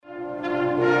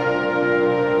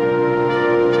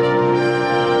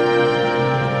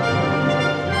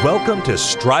Welcome to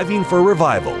Striving for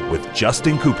Revival with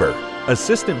Justin Cooper,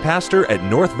 Assistant Pastor at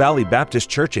North Valley Baptist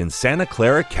Church in Santa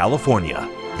Clara, California.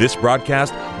 This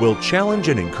broadcast will challenge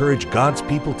and encourage God's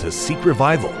people to seek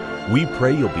revival. We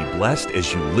pray you'll be blessed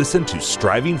as you listen to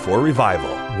Striving for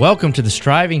Revival. Welcome to the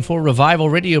Striving for Revival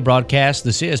radio broadcast.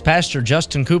 This is Pastor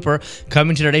Justin Cooper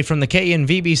coming to you today from the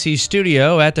KNVBC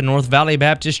studio at the North Valley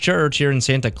Baptist Church here in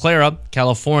Santa Clara,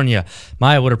 California.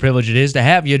 What a privilege it is to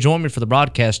have you join me for the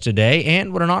broadcast today,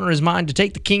 and what an honor is mine to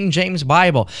take the King James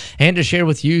Bible and to share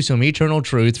with you some eternal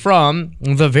truth from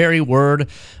the very Word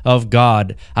of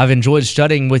God. I've enjoyed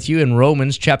studying with you in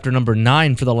Romans chapter number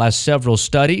 9 for the last several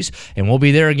studies, and we'll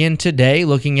be there again today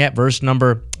looking at verse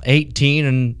number 18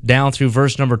 and down through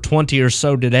verse number 20 or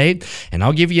so today. And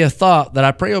I'll give you a thought that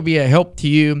I pray will be a help to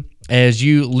you as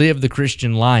you live the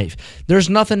Christian life. There's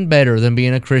nothing better than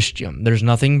being a Christian. There's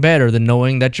nothing better than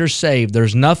knowing that you're saved.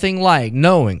 There's nothing like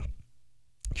knowing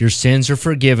your sins are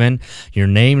forgiven, your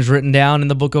name's written down in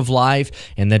the book of life,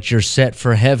 and that you're set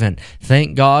for heaven.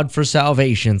 Thank God for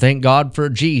salvation. Thank God for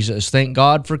Jesus. Thank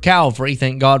God for Calvary.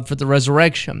 Thank God for the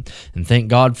resurrection. And thank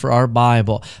God for our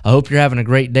Bible. I hope you're having a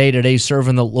great day today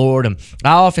serving the Lord. And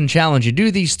I often challenge you,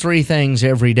 do these three things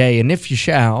every day. And if you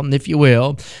shall, and if you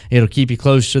will, it'll keep you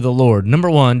close to the Lord. Number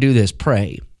one, do this,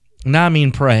 pray. Now, I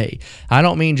mean pray. I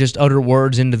don't mean just utter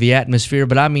words into the atmosphere,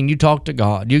 but I mean you talk to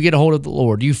God. You get a hold of the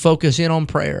Lord. You focus in on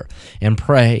prayer and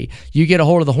pray. You get a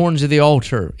hold of the horns of the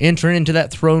altar. Enter into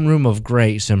that throne room of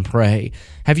grace and pray.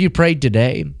 Have you prayed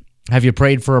today? Have you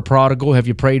prayed for a prodigal? Have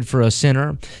you prayed for a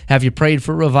sinner? Have you prayed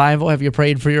for revival? Have you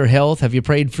prayed for your health? Have you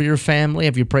prayed for your family?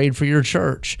 Have you prayed for your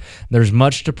church? There's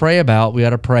much to pray about. We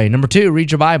got to pray. Number two,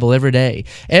 read your Bible every day.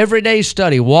 Every day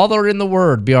study. Wallow in the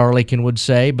Word, B.R. Lincoln would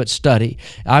say, but study.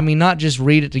 I mean, not just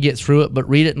read it to get through it, but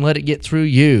read it and let it get through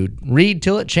you. Read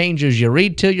till it changes you.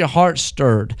 Read till your heart's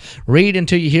stirred. Read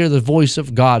until you hear the voice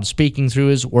of God speaking through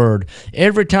His Word.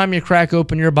 Every time you crack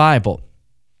open your Bible,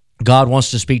 God wants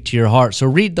to speak to your heart. So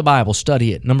read the Bible,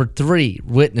 study it. Number three,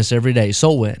 witness every day,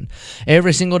 soul win.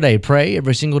 Every single day, pray.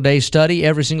 Every single day, study.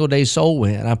 Every single day, soul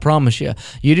win. I promise you,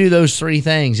 you do those three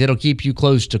things, it'll keep you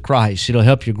close to Christ. It'll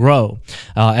help you grow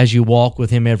as you walk with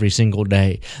Him every single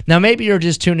day. Now, maybe you're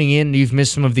just tuning in and you've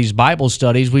missed some of these Bible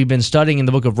studies. We've been studying in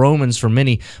the book of Romans for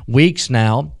many weeks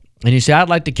now. And you say, I'd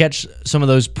like to catch some of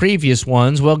those previous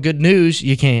ones. Well, good news,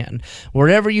 you can.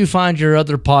 Wherever you find your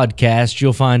other podcasts,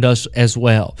 you'll find us as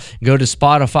well. Go to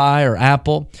Spotify or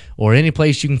Apple or any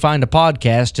place you can find a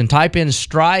podcast and type in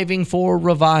Striving for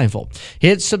Revival.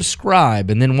 Hit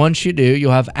subscribe, and then once you do,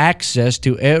 you'll have access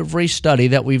to every study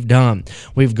that we've done.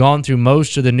 We've gone through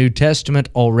most of the New Testament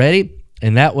already,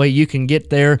 and that way you can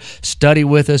get there, study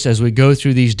with us as we go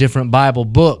through these different Bible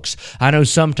books. I know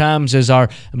sometimes as our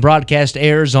broadcast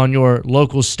airs on your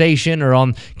local station or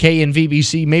on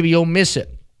KNVBC, maybe you'll miss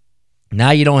it. Now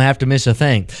you don't have to miss a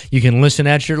thing. You can listen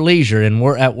at your leisure, and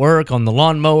we're at work, on the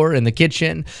lawnmower, in the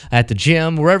kitchen, at the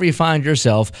gym, wherever you find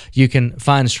yourself, you can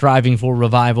find Striving for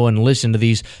Revival and listen to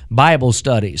these Bible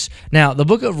studies. Now, the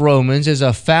book of Romans is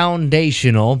a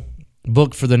foundational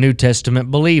book for the New Testament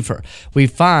believer. We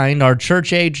find our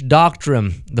church age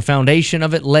doctrine, the foundation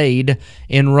of it laid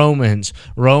in Romans.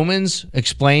 Romans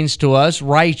explains to us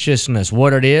righteousness,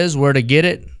 what it is, where to get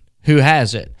it, who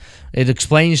has it. It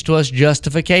explains to us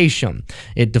justification.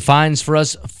 It defines for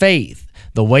us faith.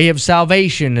 The way of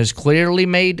salvation is clearly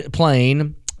made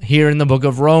plain here in the book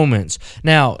of Romans.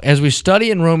 Now, as we study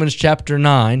in Romans chapter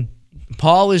 9,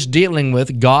 Paul is dealing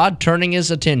with God turning His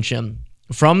attention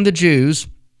from the Jews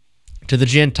to the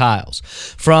Gentiles,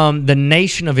 from the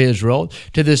nation of Israel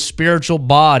to the spiritual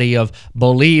body of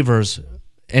believers.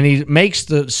 And he makes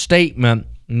the statement,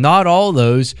 not all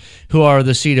those who are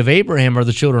the seed of Abraham are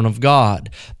the children of God.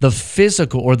 The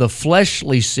physical or the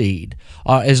fleshly seed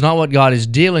is not what God is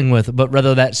dealing with, but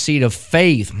rather that seed of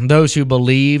faith, those who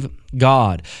believe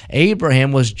God.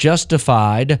 Abraham was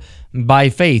justified by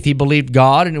faith. He believed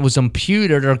God, and it was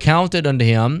imputed or counted unto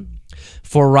him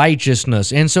for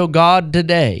righteousness. And so God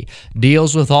today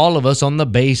deals with all of us on the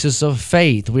basis of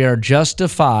faith. We are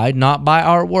justified not by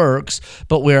our works,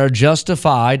 but we are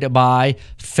justified by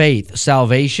faith.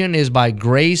 Salvation is by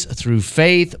grace through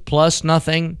faith, plus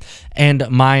nothing and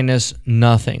minus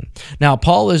nothing. Now,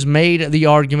 Paul has made the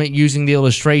argument using the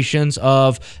illustrations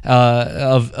of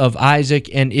Isaac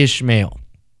and Ishmael,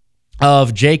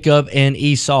 of Jacob and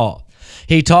Esau.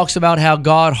 He talks about how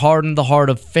God hardened the heart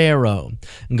of Pharaoh.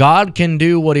 God can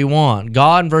do what He wants.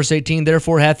 God, in verse 18,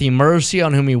 therefore hath He mercy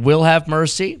on whom He will have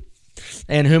mercy,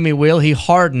 and whom He will, He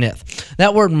hardeneth.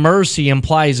 That word mercy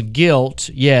implies guilt,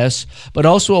 yes, but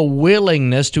also a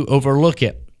willingness to overlook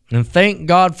it. And thank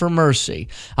God for mercy.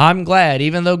 I'm glad,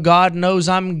 even though God knows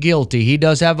I'm guilty, He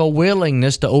does have a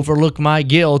willingness to overlook my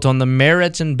guilt on the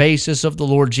merits and basis of the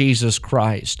Lord Jesus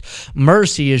Christ.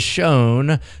 Mercy is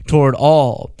shown toward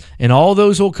all, and all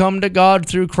those who will come to God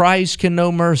through Christ can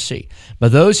know mercy.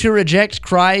 But those who reject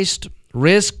Christ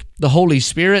risk the Holy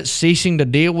Spirit ceasing to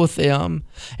deal with them,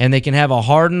 and they can have a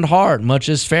hardened heart, much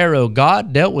as Pharaoh.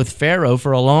 God dealt with Pharaoh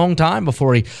for a long time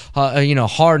before he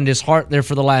hardened his heart there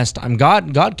for the last time.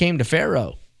 God came to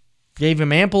Pharaoh, gave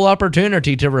him ample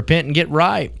opportunity to repent and get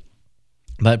right.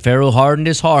 But Pharaoh hardened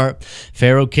his heart.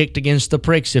 Pharaoh kicked against the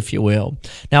pricks, if you will.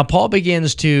 Now, Paul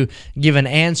begins to give an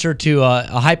answer to a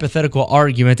hypothetical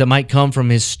argument that might come from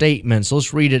his statements.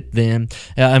 Let's read it then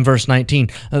in verse 19.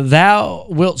 Thou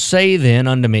wilt say then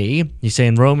unto me, he's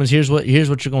saying, Romans, here's what you're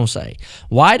going to say.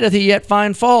 Why doth he yet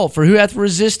find fault? For who hath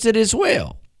resisted his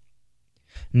will?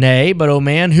 Nay, but, O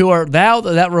man, who art thou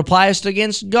that repliest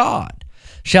against God?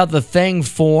 Shalt the thing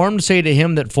formed say to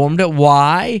him that formed it,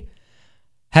 Why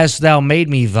hast thou made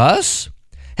me thus?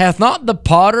 Hath not the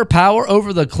potter power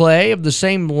over the clay of the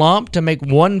same lump to make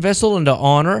one vessel unto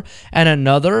honor and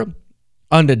another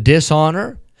unto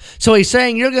dishonor? So he's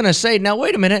saying, you're going to say, now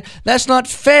wait a minute, that's not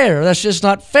fair. That's just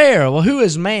not fair. Well, who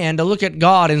is man to look at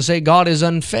God and say God is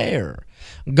unfair?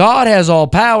 God has all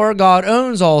power. God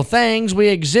owns all things. We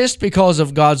exist because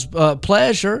of God's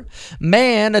pleasure.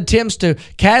 Man attempts to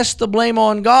cast the blame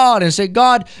on God and say,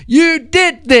 God, you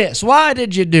did this. Why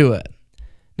did you do it?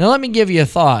 Now let me give you a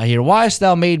thought here. Why hast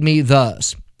thou made me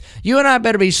thus? You and I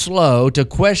better be slow to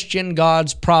question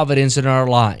God's providence in our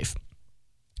life.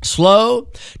 Slow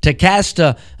to cast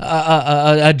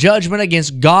a judgment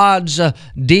against God's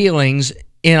dealings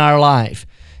in our life.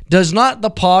 Does not the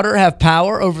potter have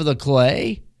power over the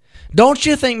clay? Don't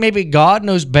you think maybe God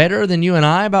knows better than you and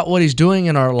I about what He's doing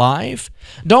in our life?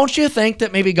 Don't you think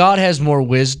that maybe God has more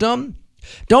wisdom?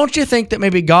 Don't you think that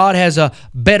maybe God has a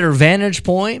better vantage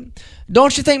point?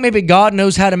 Don't you think maybe God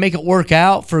knows how to make it work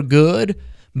out for good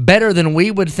better than we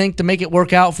would think to make it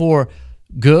work out for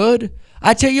good?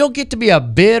 I tell you, you'll get to be a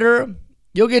bitter,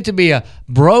 you'll get to be a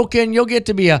broken, you'll get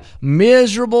to be a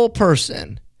miserable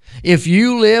person if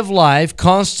you live life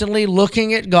constantly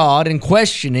looking at God and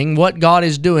questioning what God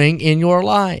is doing in your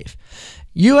life.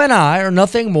 You and I are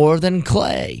nothing more than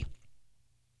clay.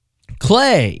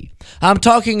 Clay. I'm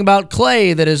talking about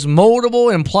clay that is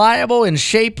moldable and pliable and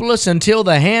shapeless until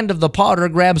the hand of the potter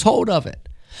grabs hold of it.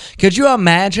 Could you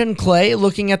imagine clay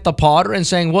looking at the potter and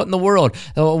saying, what in the world?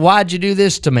 Why'd you do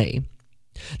this to me?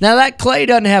 Now that clay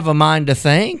doesn't have a mind to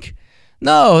think.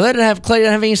 No, clay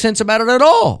doesn't have any sense about it at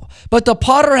all. But the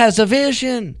potter has a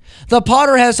vision. The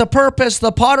potter has a purpose.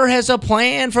 The potter has a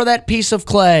plan for that piece of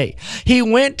clay. He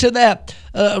went to that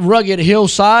rugged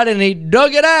hillside and he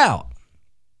dug it out.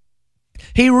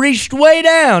 He reached way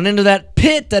down into that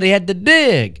pit that he had to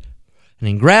dig, and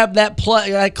he grabbed that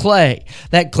clay.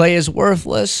 That clay is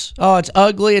worthless. Oh, it's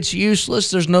ugly. It's useless.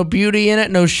 There's no beauty in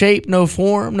it, no shape, no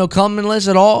form, no comeliness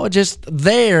at all. Just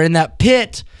there in that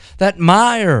pit, that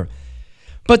mire.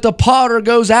 But the potter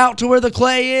goes out to where the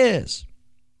clay is,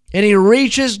 and he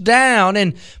reaches down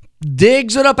and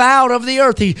digs it up out of the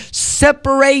earth. He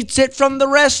separates it from the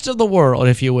rest of the world,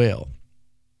 if you will.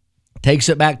 Takes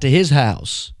it back to his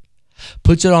house.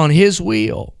 Puts it on his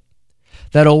wheel.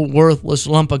 That old worthless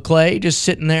lump of clay just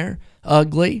sitting there,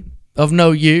 ugly, of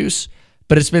no use,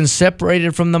 but it's been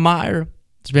separated from the mire.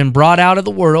 It's been brought out of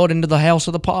the world into the house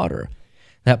of the potter.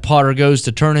 That potter goes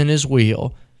to turn in his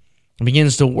wheel and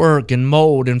begins to work and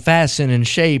mold and fasten and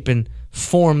shape and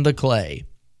form the clay.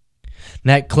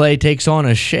 And that clay takes on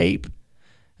a shape,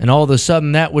 and all of a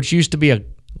sudden that which used to be a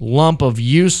lump of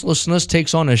uselessness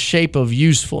takes on a shape of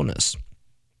usefulness,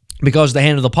 because the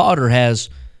hand of the potter has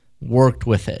worked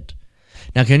with it.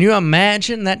 Now, can you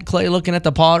imagine that clay looking at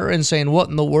the potter and saying, what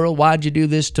in the world, why'd you do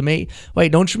this to me?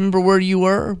 Wait, don't you remember where you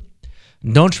were?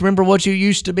 Don't you remember what you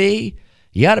used to be?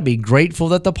 You got to be grateful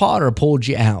that the potter pulled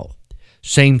you out.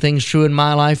 Same thing's true in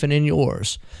my life and in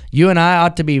yours. You and I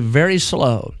ought to be very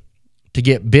slow to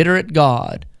get bitter at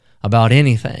God about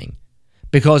anything,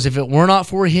 because if it were not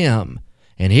for Him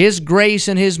and His grace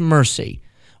and His mercy,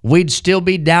 we'd still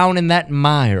be down in that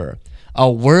mire, a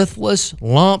worthless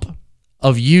lump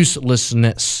of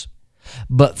uselessness.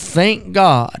 But thank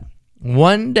God,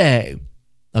 one day,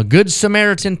 a good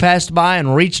Samaritan passed by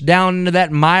and reached down into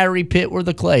that miry pit where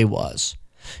the clay was.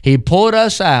 He pulled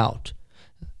us out,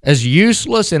 as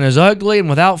useless and as ugly and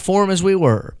without form as we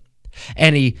were.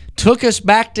 And He took us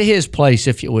back to His place,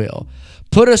 if you will.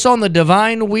 Put us on the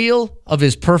divine wheel of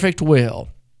His perfect will.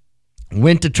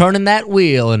 Went to turning that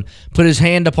wheel and put His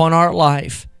hand upon our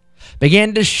life.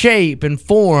 Began to shape and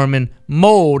form and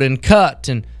mold and cut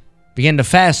and began to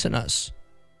fasten us,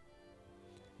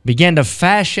 began to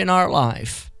fashion our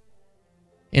life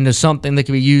into something that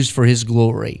can be used for His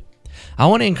glory. I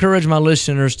want to encourage my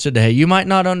listeners today. You might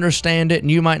not understand it,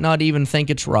 and you might not even think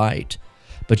it's right,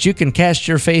 but you can cast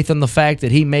your faith on the fact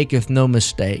that He maketh no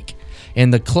mistake.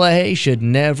 And the clay should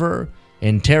never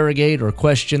interrogate or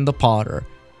question the potter.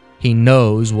 He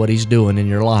knows what He's doing in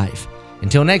your life.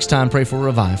 Until next time, pray for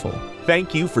revival.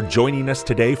 Thank you for joining us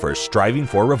today for Striving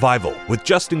for Revival with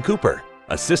Justin Cooper,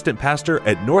 Assistant Pastor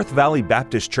at North Valley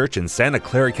Baptist Church in Santa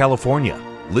Clara, California.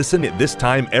 Listen at this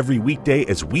time every weekday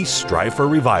as we strive for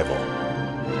revival.